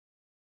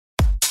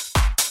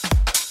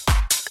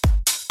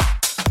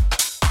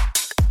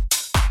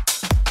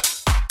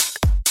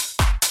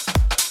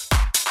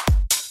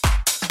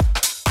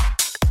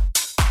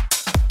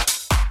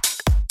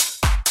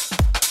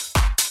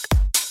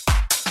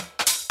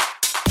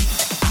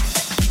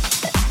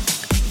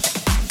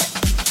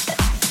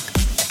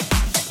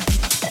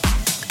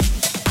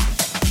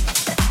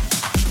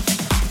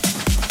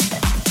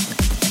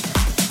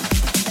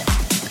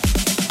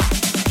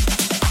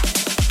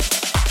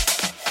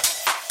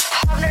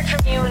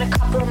in a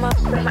couple of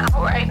months, but I'm out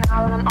right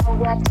now and I'm all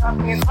wrapped up.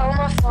 You're calling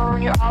my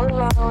phone, you're all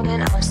alone,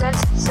 and I'm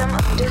sensing some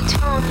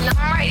undertone. And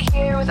I'm right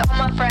here with all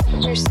my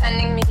friends. You're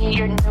sending me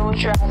your new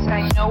address.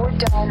 I know we're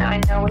done,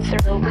 I know we're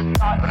through, but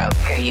God, when I look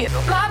at you,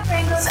 my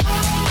brain goes.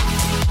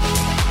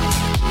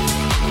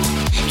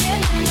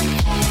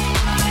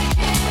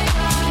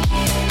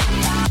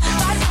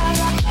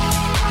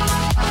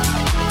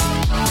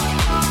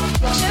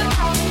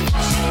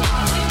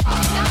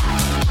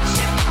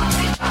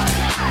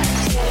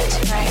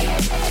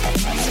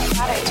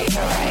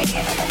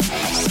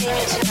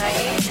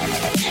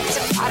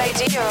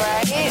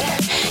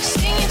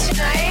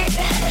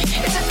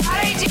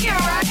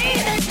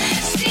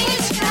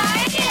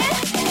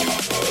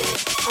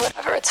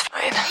 Whatever, it's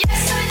fine.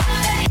 Yes, I know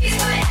that he's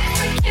my ex,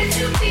 but can't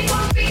two people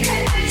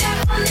reconnect?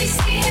 I've only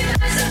seen him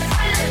as a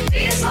friend, and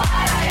be as all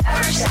that I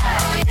ever said.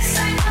 Oh, yes,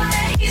 I know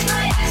that he's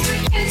my ex, but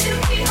can't two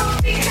people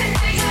reconnect?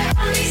 I've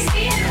only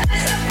seen him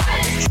as a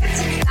friend.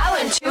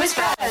 Alan, too, is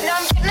bad. Now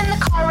I'm getting in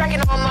the car,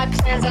 wrecking all my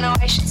plans. I know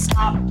I should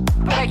stop,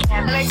 but I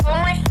can't. And I told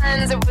my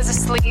friends it was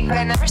asleep, but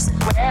I never said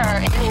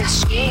where. In his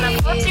sheets. And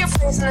I pulled up to your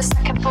place on the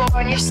second floor,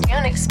 and you're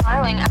standing,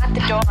 smiling at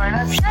the door. And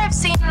I'm sure I've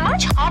seen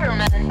much hotter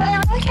men, but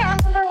I really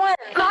can't remember when.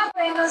 My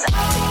brain goes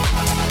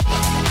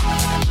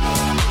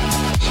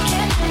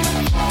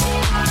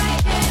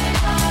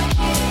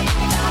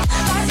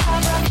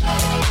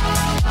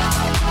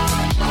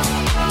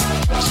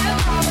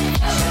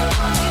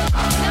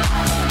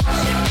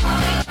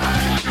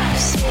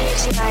see you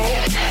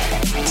tonight.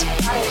 It's a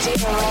bad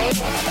idea, right?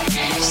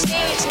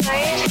 See you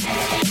tonight.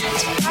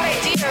 It's a bad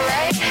idea,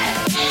 right?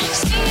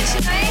 See you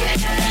tonight.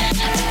 It's a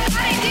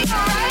bad idea,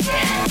 right?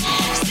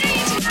 See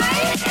you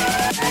tonight.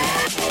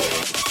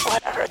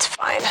 Whatever, it's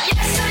fine.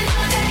 Yes, I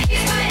know that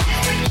he's my ex,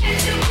 but can't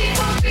two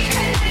people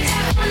reconnect?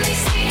 I've only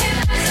seen him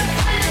as a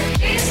friend, and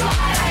be as all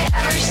that I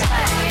ever said.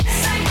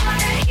 Yes, I know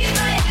that he's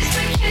my ex,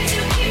 but can't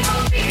two people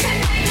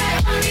reconnect?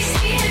 I've only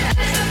seen him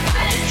as a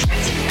friend,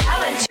 tripped him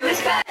out into his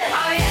bed.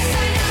 Oh yes,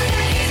 I know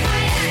that he's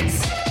my ex.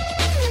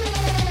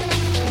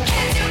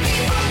 Can't two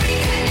people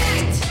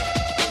reconnect?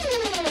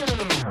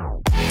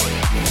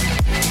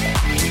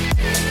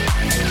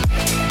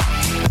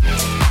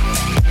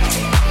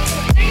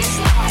 Biggest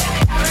lie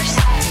I ever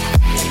said.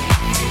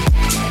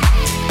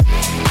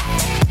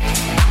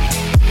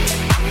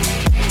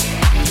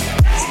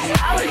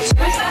 Alex,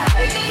 who's that?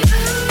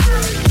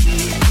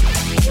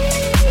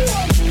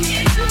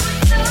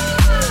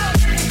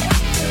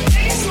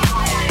 Biggest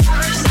lie I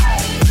ever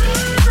said.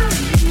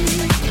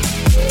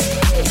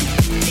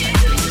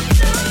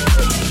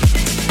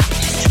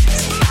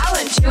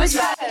 Alan, she was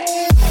bad.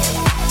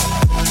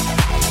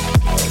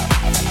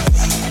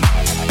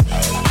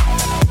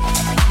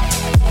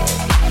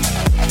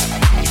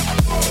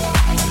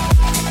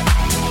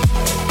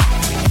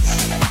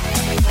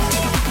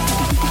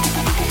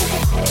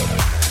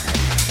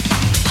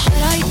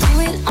 Should I do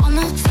it on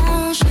the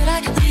phone? Should I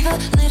leave a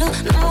little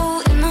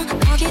note in the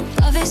pocket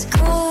of his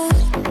coat?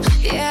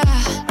 Yeah,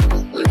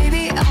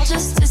 maybe I'll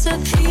just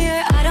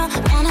disappear. I don't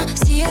wanna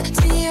see a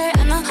tear,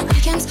 and the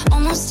weekend's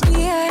almost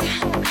here.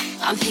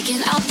 I'm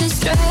picking out this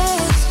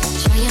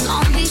dress, trying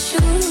on these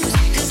shoes,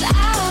 'cause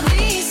I'll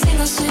be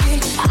single soon.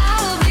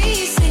 I'll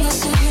be single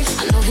soon.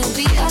 I know he'll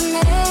be a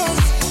mess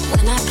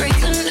when I break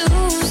the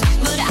news,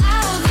 but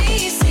I'll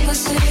be single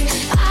soon.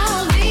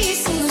 I'll be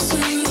single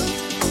soon.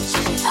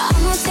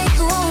 I'ma take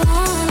who I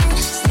want,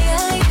 stay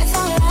late if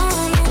I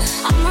want.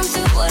 I'ma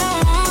do what I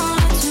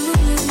wanna do.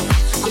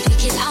 I'm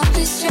picking out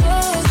this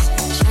dress,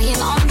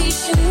 trying on these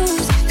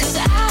shoes, 'cause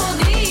I'll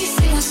be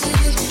single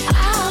soon.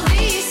 I'll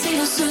be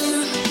single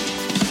soon.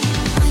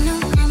 I know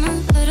I'm a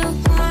little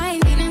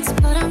blind,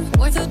 but I'm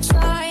worth a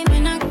try. May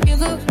not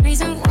give a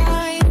reason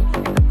why.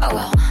 Oh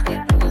well,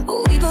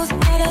 we both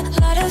had a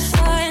lot of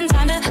fun.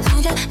 Time to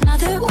find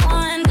another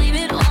one, leave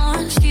it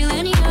on,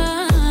 feeling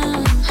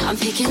young. I'm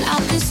picking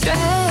out this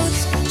dress,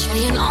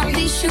 trying on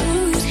these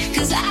shoes,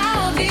 'cause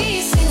I'll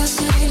be single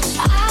soon.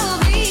 I'll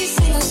be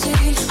single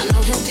soon. I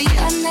know he'll be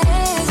a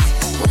mess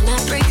when I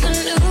break the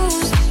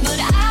news, but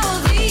I'll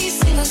be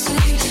single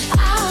soon.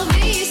 I'll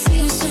be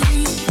single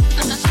soon.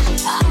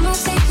 I'ma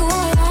take who I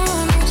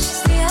want,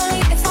 stay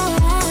late if I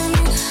want.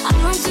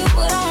 I'ma do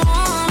what I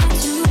wanna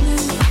do.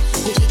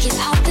 I'm picking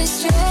out this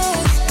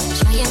dress,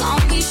 trying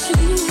on these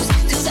shoes,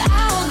 'cause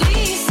I'll be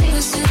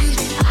single soon.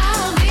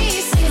 I'll be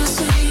single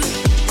soon.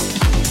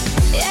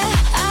 Yeah,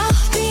 I'll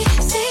be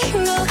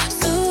single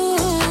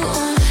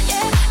soon.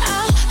 Yeah,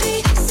 I'll be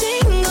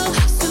single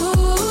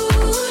soon.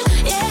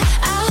 Yeah,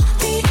 I'll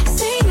be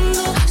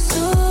single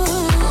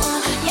soon.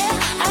 Yeah,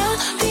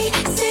 I'll be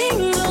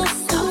single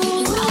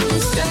soon. I'm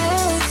this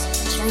dress,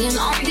 trying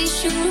on these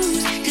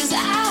shoes, 'cause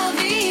I'll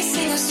be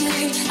single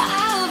soon.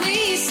 I'll be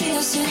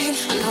single soon.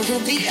 I know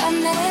he'll be a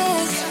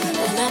mess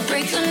when I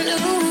break the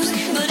news,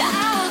 but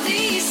I'll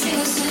be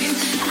single soon.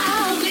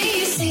 I'll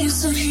be single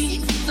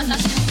soon.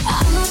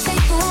 I'ma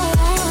take who I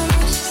want,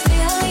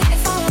 stay late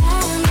if I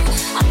want.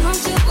 I'ma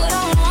do what I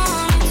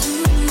wanna do.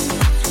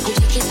 I'm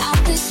picking out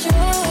this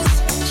dress,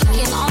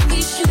 trying on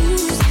these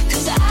shoes,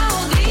 'cause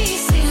I'll be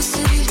single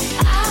soon.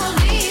 I'll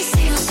be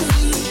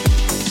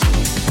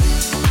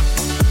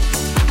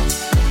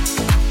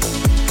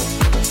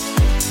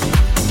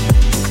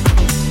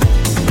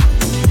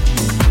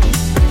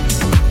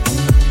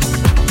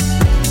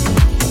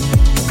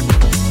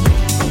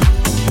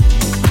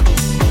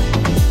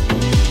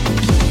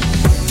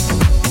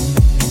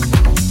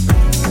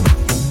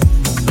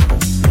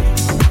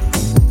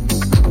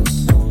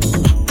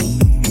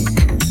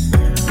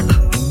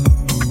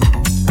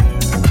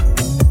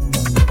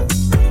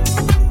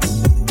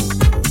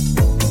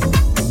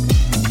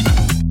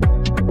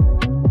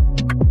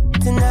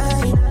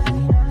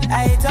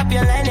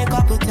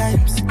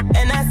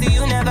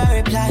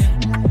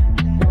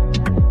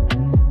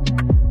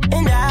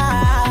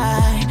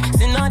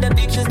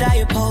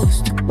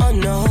ghost. Oh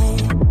no,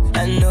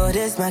 I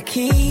noticed my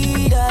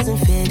key doesn't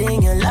fit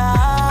in your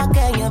lock,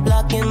 and you're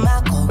blocking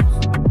my code.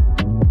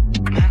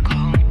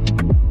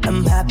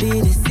 I'm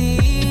happy to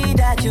see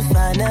that you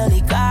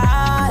finally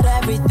got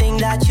everything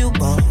that you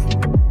want.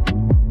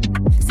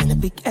 Send a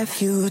big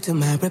FU to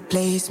my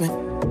replacement.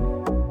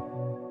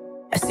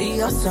 I see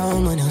you're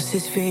someone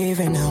else's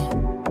favorite now.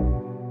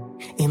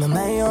 In my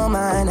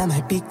mind, I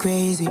might be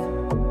crazy.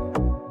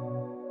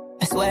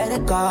 I swear to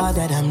God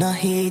that I'm not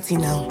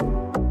hating now.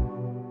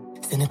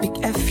 Send a big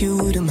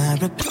FU to my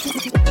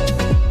replacement.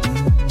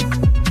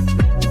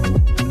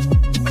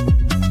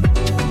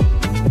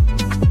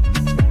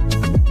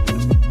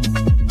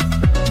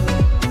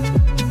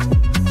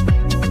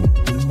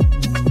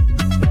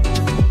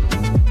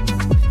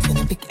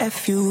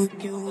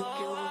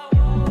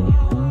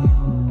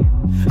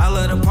 I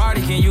love the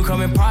party, can you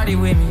come and party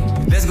with me?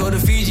 Let's go to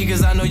Fiji,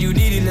 cause I know you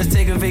need it. Let's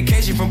take a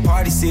vacation from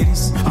party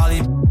cities. All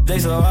these they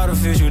so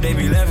artificial, they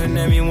be laughing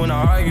at me when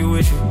I argue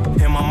with you.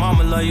 And my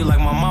mama love you like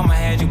my mama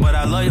had you, but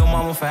I love your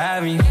mama for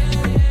having you.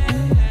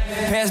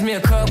 Pass me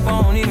a cup,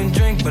 I don't even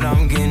drink, but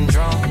I'm getting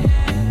drunk.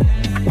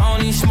 I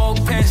don't need smoke,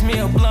 pass me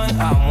a blunt,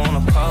 I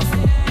wanna puff.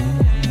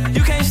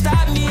 You can't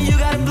stop me, you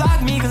gotta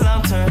block me, cause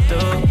I'm turned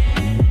up.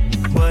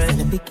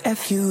 Send a big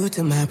FU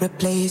to my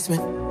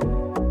replacement.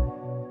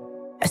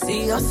 I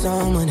see you're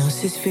someone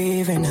else's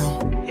favorite now.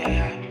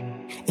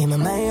 In my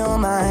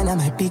mind, I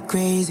might be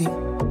crazy.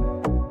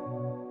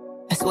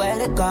 I swear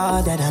to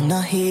God that I'm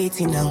not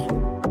hating now.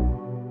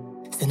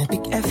 Send a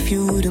big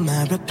FU to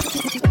my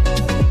replacement.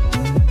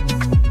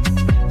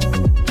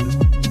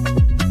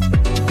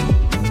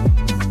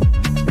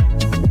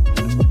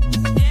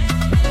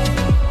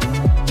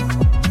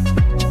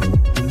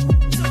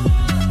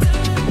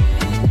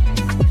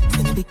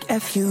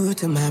 FU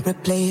to my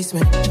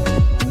replacement.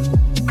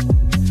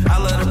 I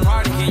love the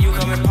party, can you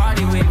come and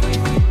party with me?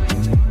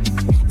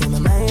 In my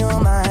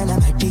mind, I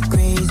might be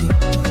crazy.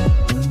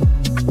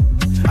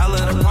 I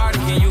love the party,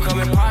 can you come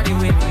and party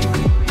with me?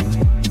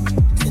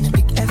 Send a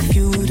big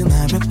FU to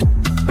my replacement.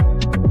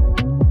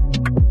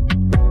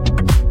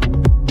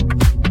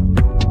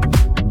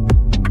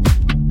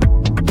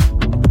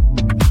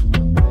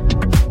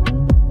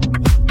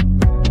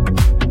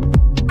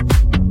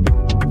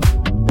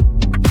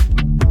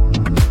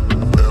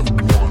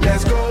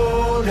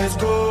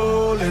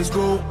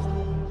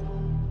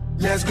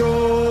 Let's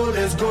go,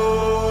 let's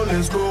go,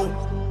 let's go.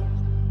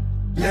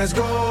 Let's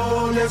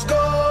go, let's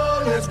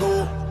go, let's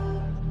go.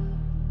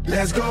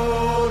 Let's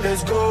go,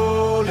 let's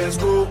go, let's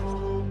go.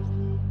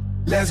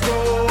 Let's go,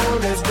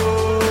 let's go,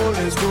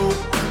 let's go.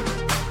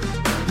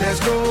 Let's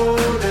go,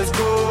 let's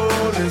go,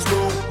 let's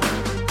go.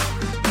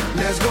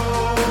 Let's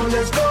go,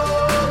 let's go,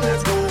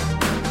 let's go.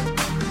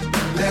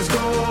 Let's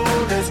go,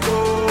 let's go,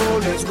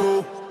 let's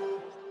go.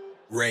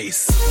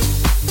 Race.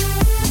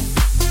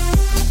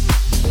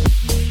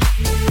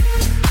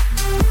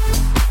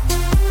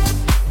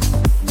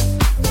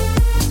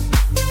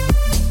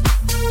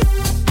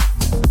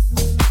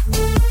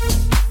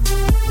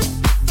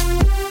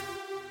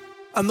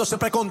 Ando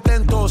siempre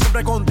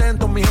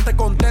contento, mi gente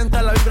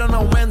contenta, la vibra en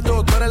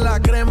aumento. Tú eres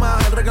la crema,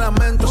 el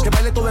reglamento, es que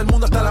baile todo el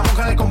mundo hasta la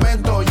monja del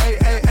convento. Ey,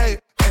 ey, ey,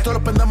 esto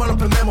lo prendemos,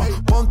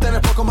 ponte en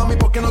el poco, mami,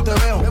 porque no te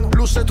veo.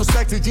 Luce tu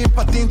sexy, jean,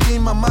 patín,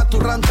 team, mamá, tu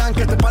rantan,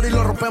 que este party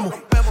lo rompemos.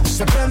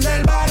 Se prende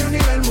el barrio a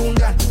nivel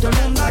mundial, todo el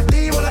mundo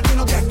activo,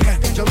 latino que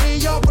yo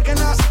brillo porque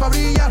nací pa'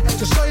 brillar.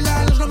 Yo soy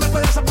la luz, no me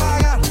puedes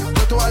apagar.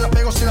 Yo todas las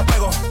pego si las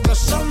pego. Yo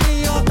soy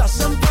mío, estás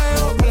en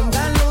fuego,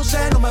 prendan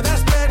luces, no me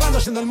despego. Ando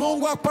haciendo el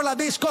moonwalk por la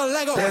disco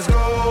Lego. Let's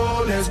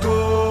go, let's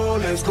go,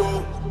 let's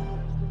go.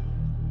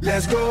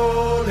 Let's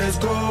go, let's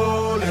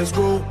go, let's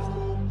go.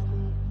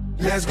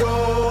 Let's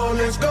go,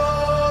 let's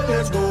go,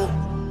 let's go.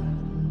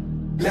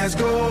 Let's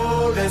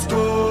go, let's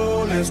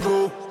go, let's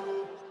go.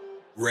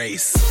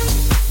 Race.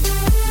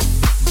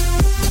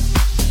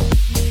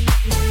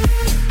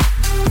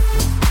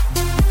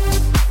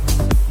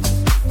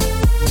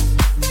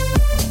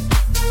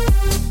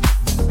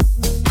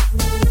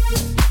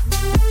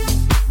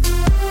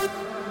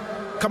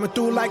 Coming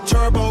through like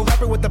turbo,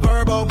 rapping with the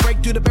verbo.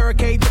 Break through the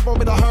barricade, jump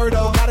over the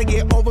hurdle. Gotta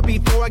get over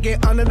before I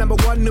get under number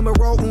one,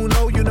 numero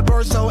uno,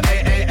 universal.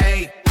 Ay, ay,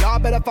 ay. Y'all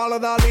better follow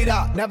the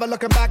leader. Never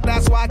looking back,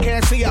 that's why I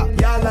can't see ya.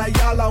 Yala,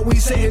 yala, we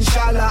say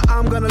inshallah.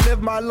 I'm gonna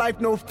live my life,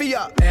 no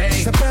fear. Ay.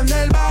 Se prende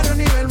el barrio a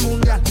nivel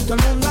mundial. Todo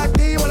el mundo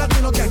activo,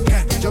 latino que.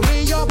 Yo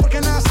brillo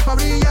porque nací pa'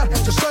 brillar.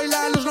 Yo soy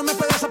la luz, no me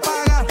puedes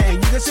apagar. Hey,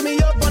 you can see me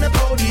up on the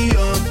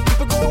podium.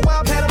 People go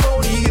wild,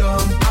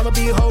 pandemonium. I'ma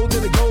be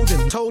holding the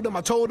golden.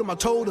 I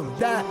told him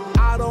that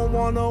I don't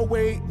wanna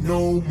wait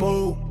no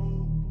more.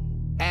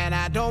 And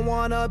I don't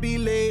wanna be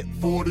late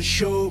for the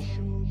show.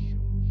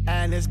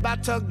 And it's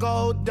about to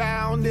go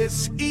down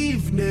this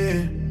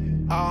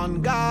evening.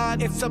 On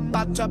God, it's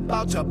about to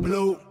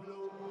blow.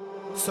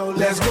 So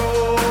let's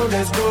go,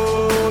 let's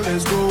go,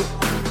 let's go.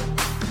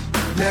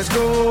 Let's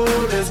go,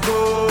 let's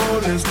go,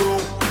 let's go.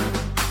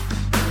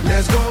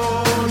 Let's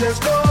go, let's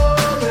go,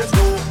 let's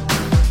go.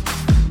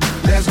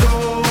 Let's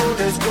go,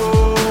 let's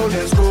go,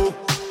 let's go.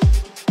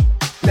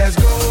 Let's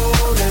go,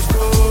 let's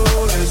go,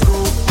 let's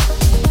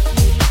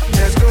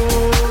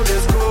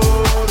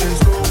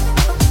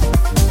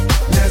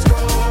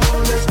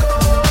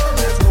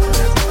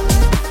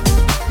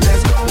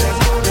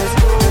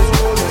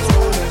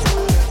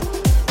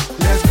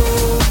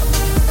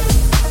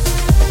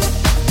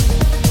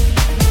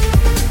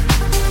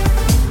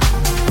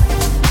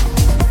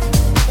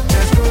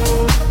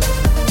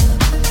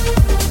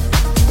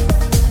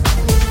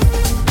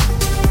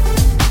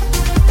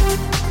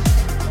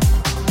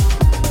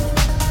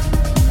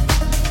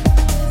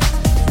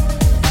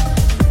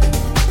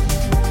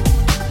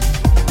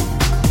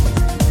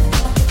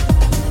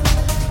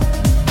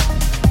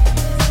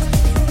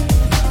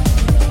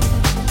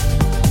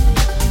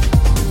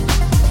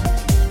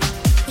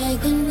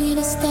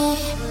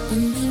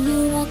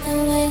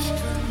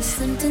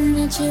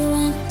what you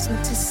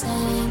wanted to say.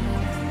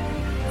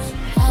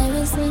 I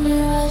was in a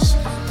rush,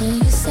 then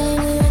you said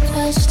we were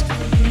crushed.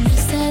 And you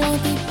said I'll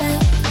be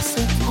back, it's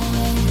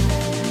okay.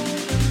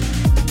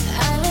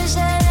 I wish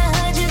I'd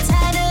heard you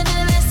tighter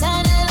than last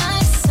time that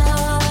I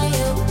saw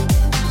you.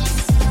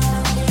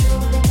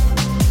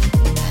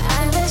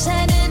 I wish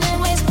I didn't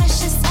waste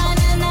precious time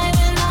tonight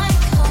when I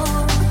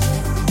called.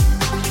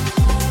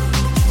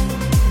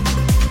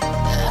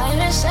 I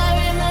wish I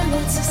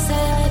remembered to say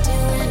I'd do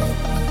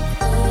anything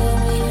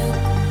for you.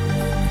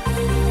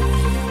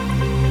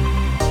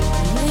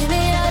 Maybe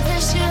I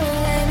pushed you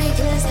away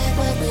because I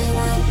wasn't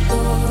right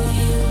for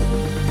you.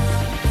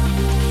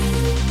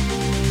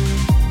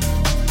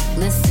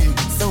 Listen,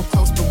 so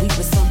close but we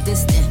were so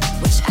distant.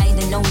 Wish I'd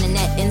have known in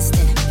that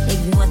instant.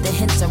 Ignored the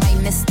hints or I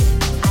missed it.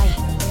 I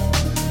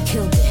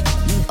killed it.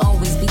 You'd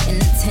always be in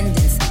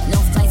attendance. No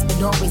flights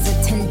but always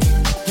attended.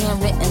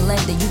 Handwritten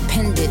letter, you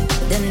penned it.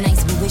 Them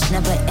nights we wish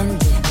never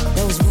ended.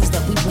 Those rules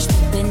that we wish we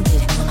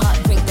bended.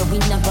 Heartbreak that we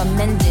never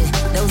mended.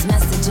 Those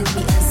messages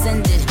we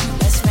unsended.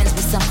 Best friends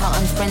we somehow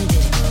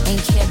unfriended.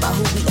 Ain't care about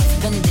who we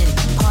offended.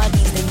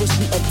 Parties they wish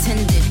we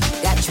attended.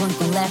 Got drunk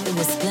and laughed, it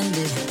was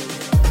splendid.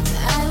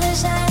 I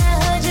wish I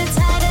heard you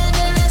tighter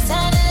than last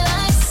time that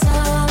I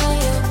saw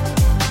you.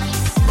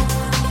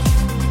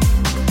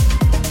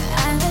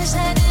 I wish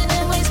I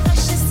didn't waste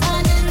precious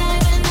time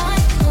tonight when I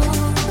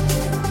called.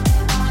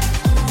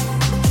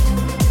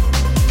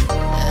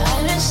 I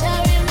wish I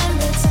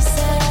remembered to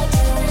say I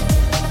do it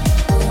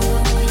for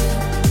you.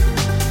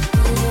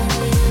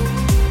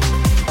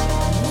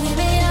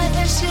 Maybe I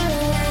pushed you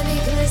away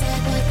because I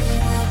wasn't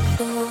right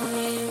for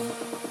you.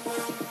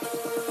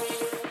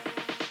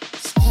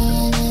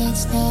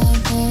 It's not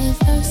the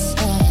first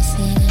I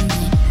see the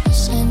night.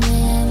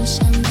 Wish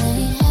I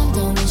may have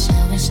the wish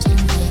I wish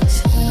tonight. It's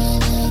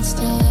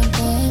not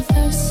the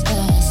first I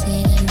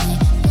see the night.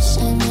 Wish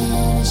I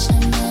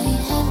may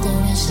have the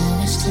wish I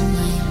wish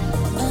tonight.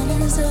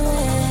 Bombs away,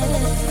 bombs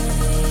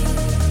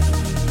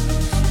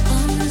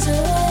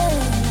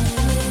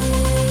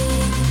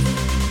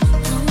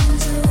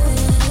away, bombs away, bombs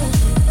away.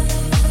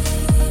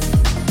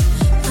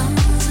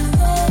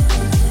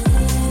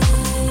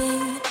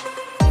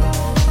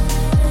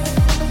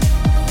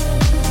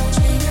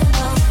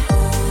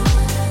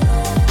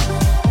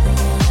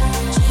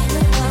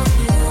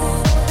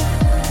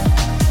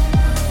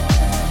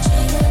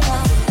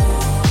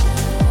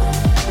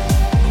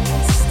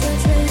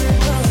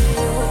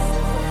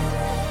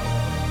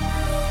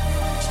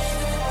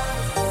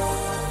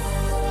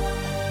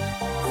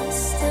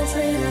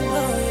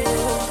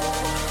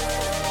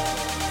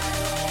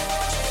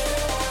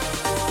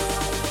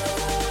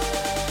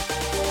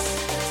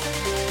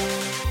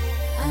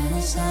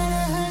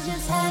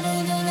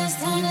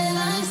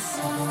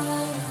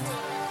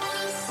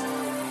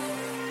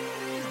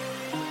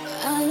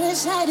 I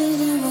wish I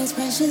didn't waste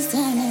precious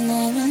time and I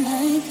don't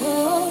like you.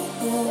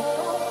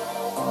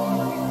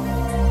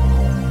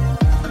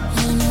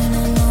 And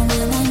I know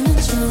when I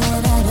met you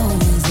that I'd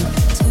always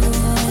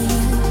adore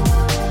you.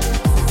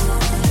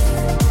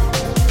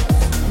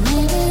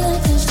 Maybe I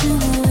pushed you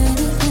away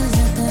because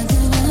I thought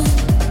you were.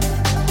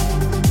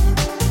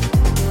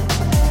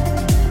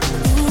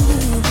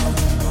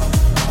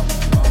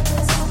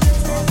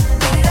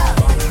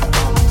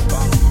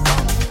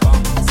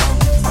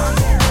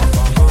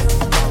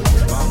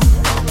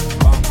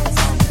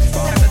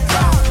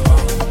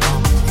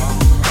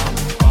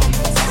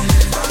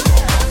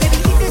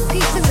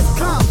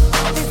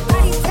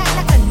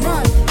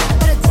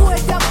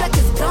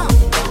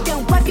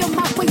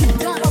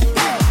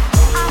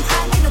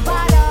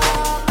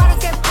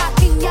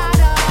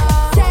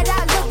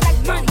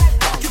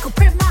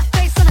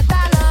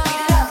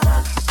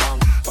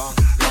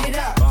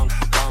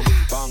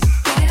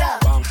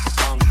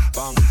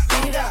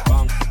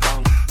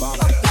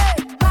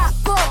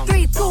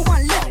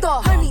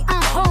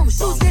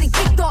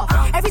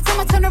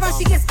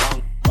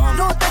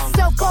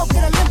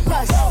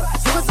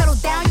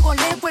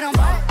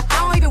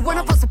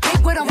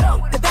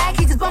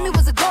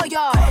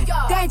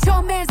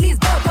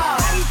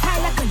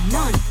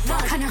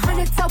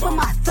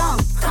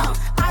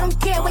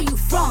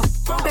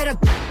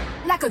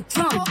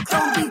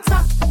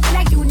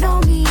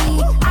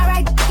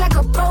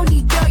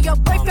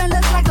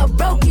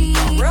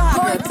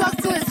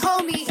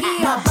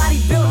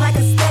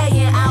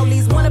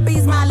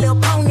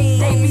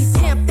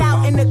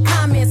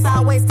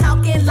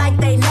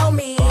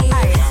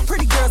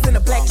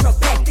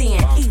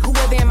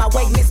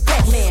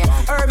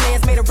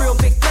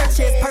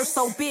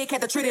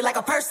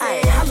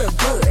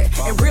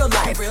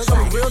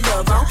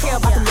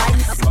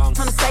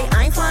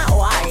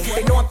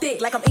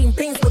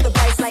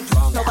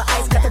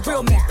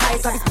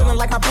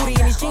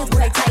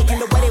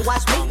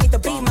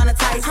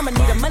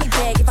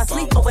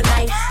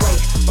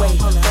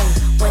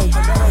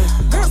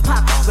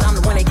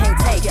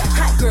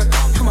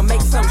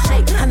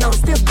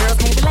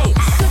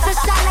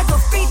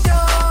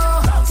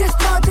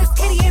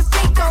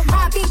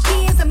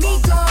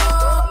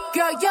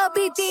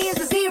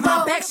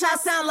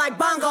 Gunshots sound like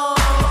bongos.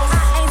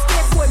 I ain't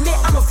scared to admit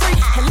I'm a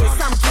freak. At least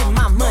I'm getting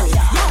my money.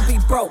 Y'all be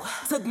broke.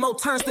 Took more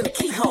turns than a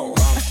keyhole.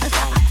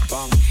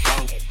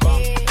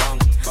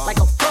 Like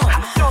a bum.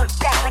 I'm short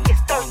stack like it's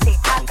thirsty.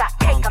 I got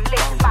cake, I'm lit,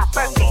 it's my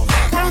birthday.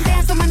 I don't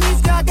dance on my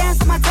knees, girl, dance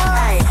on my toes.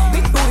 Ay,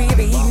 big booty, it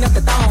be heating up the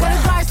thong. Got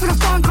a guards for the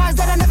foreign cars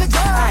that I never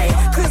drove. Ay,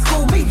 couldn't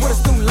school me with a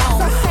stool long.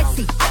 So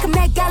sexy, I can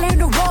make gala in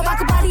the robe. I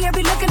can body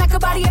every look and I can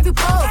body every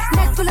pose.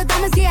 Neck full of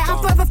diamonds, yeah,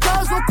 I'm forever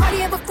flows. We'll party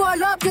ever for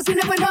love, cause you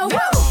never know.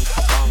 Woo!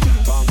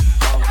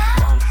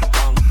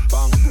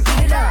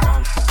 Beat it up.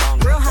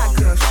 Real hot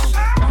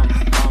girl.